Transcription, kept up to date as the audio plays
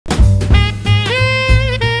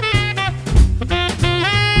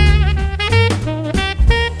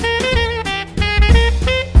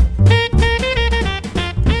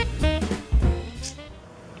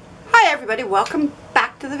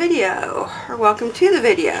or welcome to the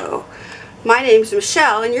video. My name's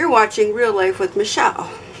Michelle and you're watching Real Life with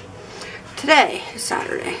Michelle. Today is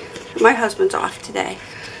Saturday. My husband's off today.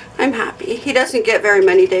 I'm happy. He doesn't get very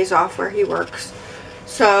many days off where he works.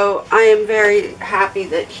 So I am very happy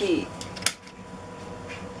that he...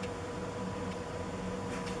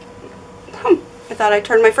 I thought I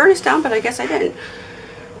turned my furnace down, but I guess I didn't.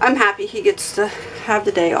 I'm happy he gets to have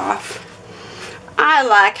the day off. I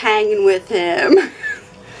like hanging with him.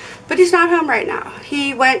 But he's not home right now.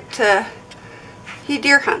 He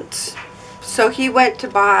deer hunts. So he went to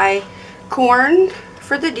buy corn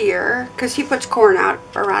for the deer, because he puts corn out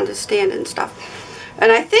around his stand and stuff. And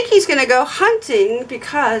I think he's going to go hunting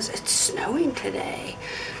because it's snowing today.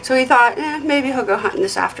 So he thought, maybe he'll go hunting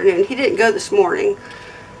this afternoon. He didn't go this morning.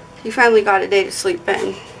 He finally got a day to sleep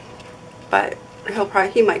in. But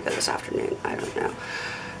he might go this afternoon. I don't know.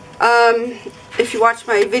 If you watched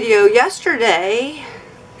my video yesterday,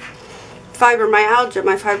 my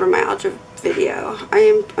fibromyalgia video,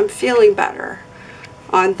 I'm feeling better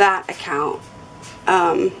on that account.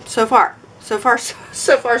 So far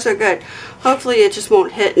so good. Hopefully it just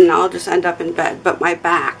won't hit and I'll just end up in bed. But my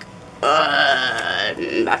back,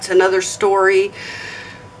 that's another story.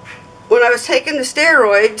 When I was taking the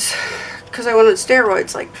steroids, because I wanted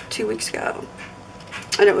steroids like 2 weeks ago,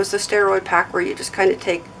 and it was the steroid pack where you just kind of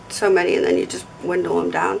take so many and then you just dwindle them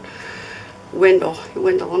down. Dwindle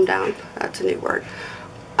them down. That's a new word.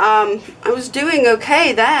 I was doing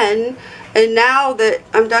okay then, and now that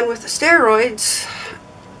I'm done with the steroids,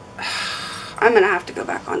 I'm going to have to go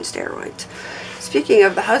back on steroids. Speaking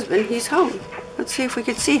of the husband, he's home. Let's see if we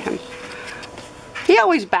could see him. He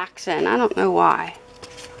always backs in. I don't know why.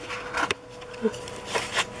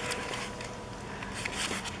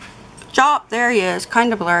 Job, there he is.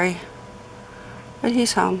 Kind of blurry. But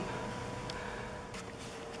he's home.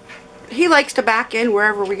 He likes to back in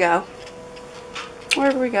wherever we go.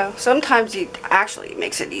 Wherever we go. Sometimes he actually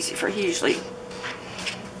makes it easy he usually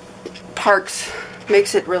parks,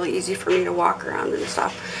 makes it really easy for me to walk around and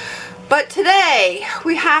stuff. But today,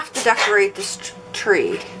 we have to decorate this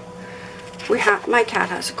tree. My cat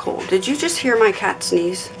has a cold. Did you just hear my cat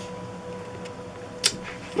sneeze?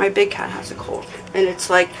 My big cat has a cold. And it's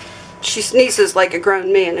like, she sneezes like a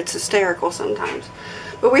grown man. It's hysterical sometimes.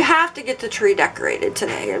 But we have to get the tree decorated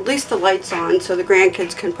today. Or at least the lights on so the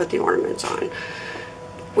grandkids can put the ornaments on.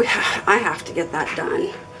 I have to get that done.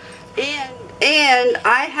 And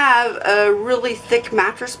I have a really thick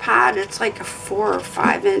mattress pad. It's like a 4 or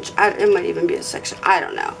 5 inch. It might even be a 6. I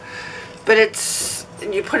don't know. But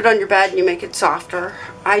you put it on your bed and you make it softer.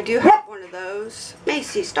 I do have one of those.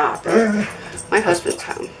 Macy, stop it. My husband's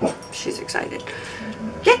home. She's excited.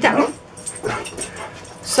 Get down.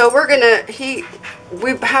 So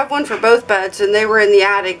we have one for both beds, and they were in the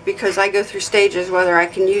attic because I go through stages whether I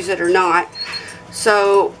can use it or not.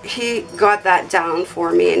 So he got that down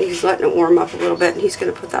for me, and he's letting it warm up a little bit, and he's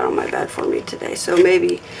going to put that on my bed for me today. So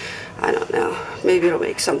maybe, I don't know, maybe it'll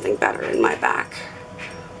make something better in my back.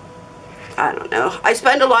 I don't know. I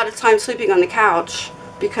spend a lot of time sleeping on the couch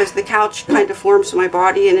because the couch kind of forms my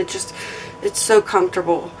body, and it's so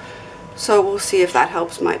comfortable. So we'll see if that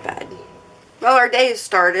helps my bed. Well, our day has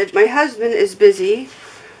started. My husband is busy.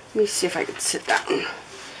 Let me see if I can sit down.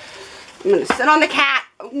 I'm going to sit on the cat.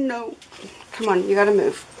 Oh, no. Come on, you got to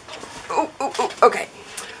move. Oh, okay.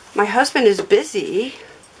 My husband is busy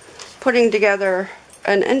putting together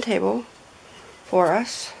an end table for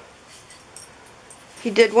us.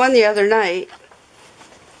 He did one the other night,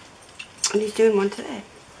 and he's doing one today.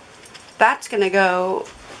 That's going to go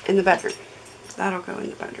in the bedroom. That'll go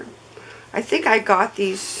in the bedroom. I think I got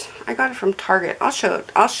these. I got it from Target. I'll show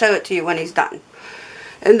it to you when he's done.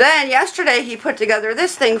 And then yesterday he put together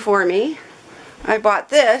this thing for me. I bought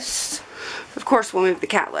this. Of course we'll move the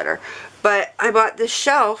cat litter. But I bought this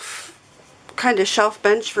shelf, kind of shelf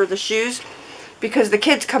bench for the shoes, because the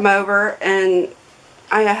kids come over and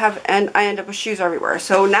I end up with shoes everywhere.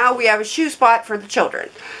 So now we have a shoe spot for the children.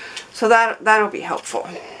 So that'll be helpful.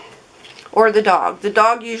 Or the dog. The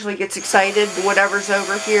dog usually gets excited. Whatever's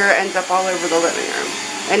over here ends up all over the living room.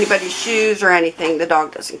 Anybody's shoes or anything, the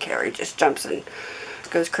dog doesn't care. He just jumps and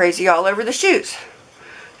goes crazy all over the shoes.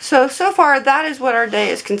 So far, that is what our day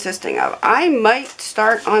is consisting of. I might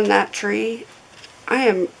start on that tree.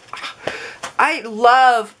 I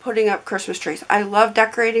love putting up Christmas trees. I love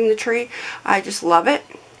decorating the tree. I just love it.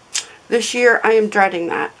 This year, I am dreading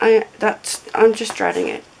that. I'm just dreading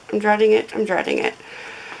it. I'm dreading it.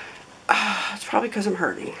 It's probably because I'm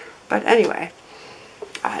hurting. But anyway,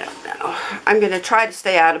 I don't know. I'm going to try to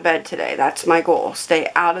stay out of bed today. That's my goal. Stay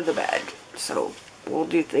out of the bed. So we'll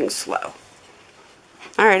do things slow.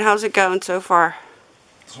 Alright, how's it going so far?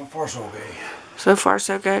 So far, so good. So far,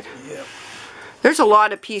 so good? Yep. There's a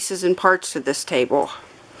lot of pieces and parts to this table.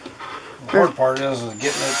 The hard part is getting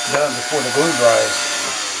it done before the glue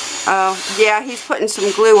dries. Oh, yeah, he's putting some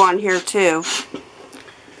glue on here, too.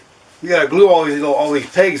 You gotta glue all these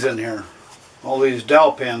pegs in here. All these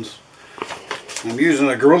dowel pins. I'm using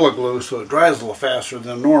a Gorilla Glue so it dries a little faster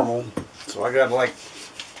than normal. So I gotta like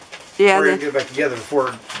hurry and get it back together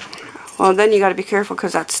before. Well, then you gotta be careful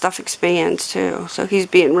because that stuff expands too. So he's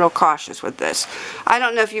being real cautious with this. I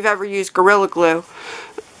don't know if you've ever used Gorilla Glue.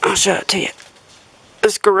 I'll show it to you.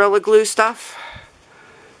 This Gorilla Glue stuff.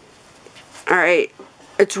 Alright.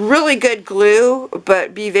 It's really good glue,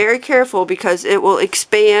 but be very careful because it will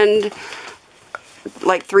expand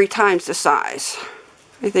like 3 times the size.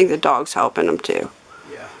 I think the dog's helping him too.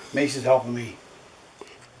 Yeah, Macy's helping me.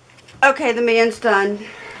 Okay, the man's done.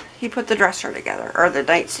 He put the dresser together, or the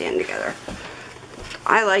nightstand together.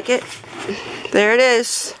 I like it. There it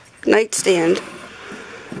is. Nightstand.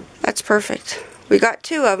 That's perfect. We got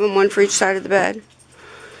 2 of them, one for each side of the bed.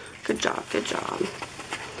 Good job, good job.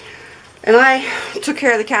 And I took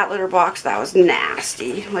care of the cat litter box. That was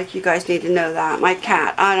nasty. Like, you guys need to know that. My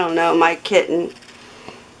cat, I don't know, my kitten.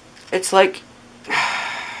 It's like,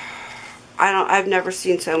 I've never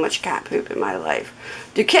seen so much cat poop in my life.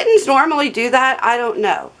 Do kittens normally do that? I don't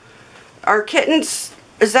know. Are kittens,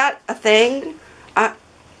 is that a thing? I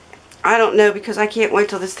don't know because I can't wait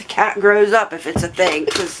till the cat grows up if it's a thing.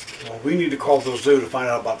 Well, we need to call the zoo to find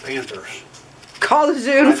out about panthers. Call the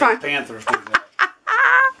zoo to find panthers do that.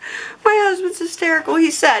 My husband's hysterical.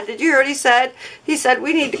 He said, did you hear what he said? He said,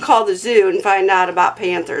 we need to call the zoo and find out about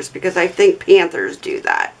panthers because I think panthers do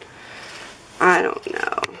that. I don't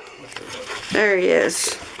know. There he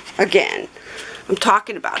is. Again. I'm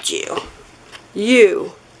talking about you.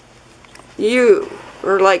 You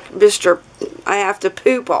are like Mr. I have to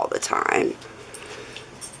poop all the time.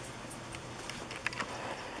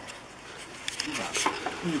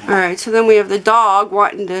 Alright, so then we have the dog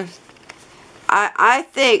wanting to... I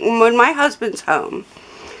think when my husband's home,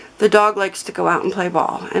 the dog likes to go out and play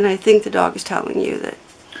ball. And I think the dog is telling you that...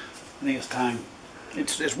 I think it's time.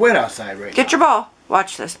 It's wet outside right now. Get your ball.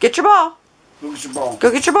 Watch this. Get your ball. Go get your ball.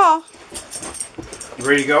 Go get your ball. You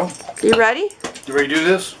ready to go? You ready? You ready to do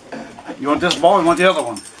this? You want this ball or you want the other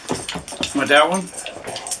one? You want that one?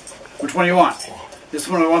 Which one do you want? This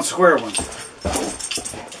one or you want the square one?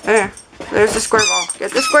 There. There's the square ball.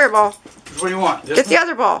 Get the square ball. Which one do you want? This Get the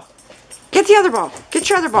other ball. Get the other ball. Get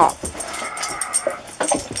your other ball.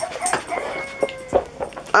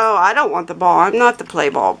 Oh, I don't want the ball. I'm not the play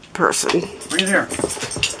ball person. Bring it here.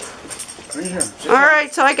 Bring it here. All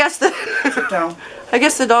right, so I guess the Sit down. I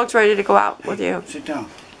guess the dog's ready to go out with you. Sit down.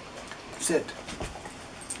 Sit.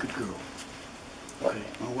 Good girl. Okay.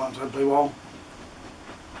 Want to go outside and play ball?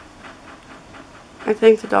 I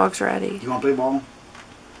think the dog's ready. You want to play ball?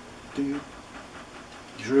 Do you?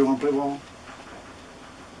 You sure you want to play ball?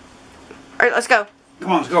 All right, let's go.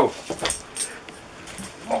 Come on, let's go.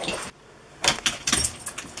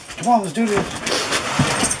 Come on, let's do this.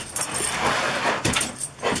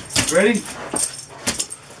 Ready?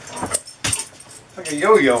 Like a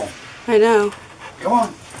yo-yo. I know. Come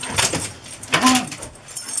on. Come on.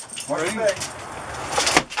 What are you?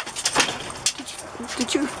 Did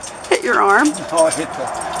you hit your arm? Oh, I hit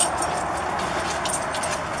that.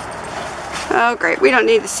 Oh, great. We don't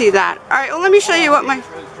need to see that. All right. Well, let me show you what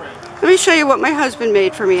my husband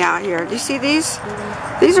made for me out here. Do you see these?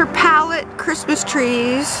 These are Pallet Christmas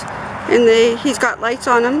trees, and he's got lights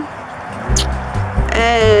on them.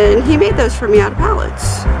 And he made those for me out of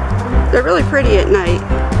pallets. They're really pretty at night.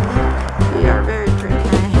 They are very pretty. I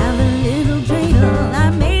have a little dreidel, I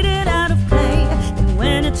made it out of clay. And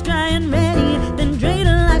when it's dry and ready, then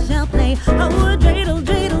dreidel I shall play. Oh, dreidel,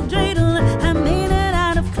 dreidel, dreidel, I made it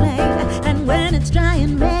out of clay. And when it's dry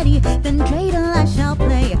and ready, then dreidel I shall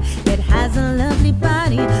play. It has a lovely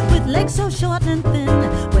body with legs so short and thin.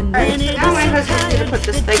 When Alright, so now my husband's going to put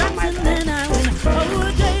this thing on my bed.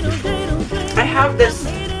 I have this,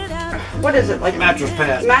 what is it, like mattress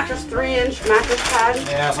pad. Mattress 3-inch mattress pad.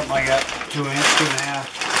 Yeah, something like that. 2 inch,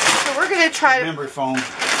 2.5. So we're going to try to Memory foam.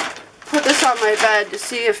 put this on my bed to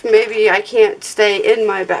see if maybe I can't stay in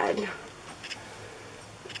my bed.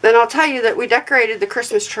 Then I'll tell you that we decorated the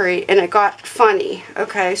Christmas tree and it got funny.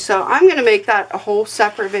 Okay, so I'm going to make that a whole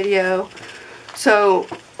separate video. So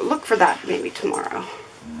look for that maybe tomorrow.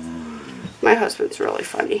 My husband's really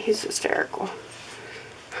funny. He's hysterical.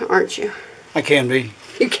 Aren't you? I can be.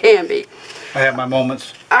 You can be. I have my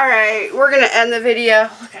moments. Alright, we're going to end the video.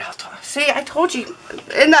 Look at how tall. See, I told you.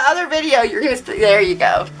 In the other video, you're going to... There you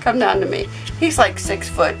go. Come down to me. He's like 6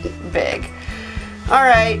 foot big.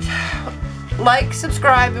 Alright. like,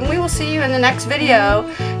 subscribe, and we will see you in the next video.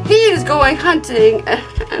 He is going hunting,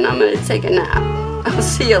 and I'm going to take a nap. I'll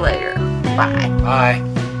see you later. Bye. Bye.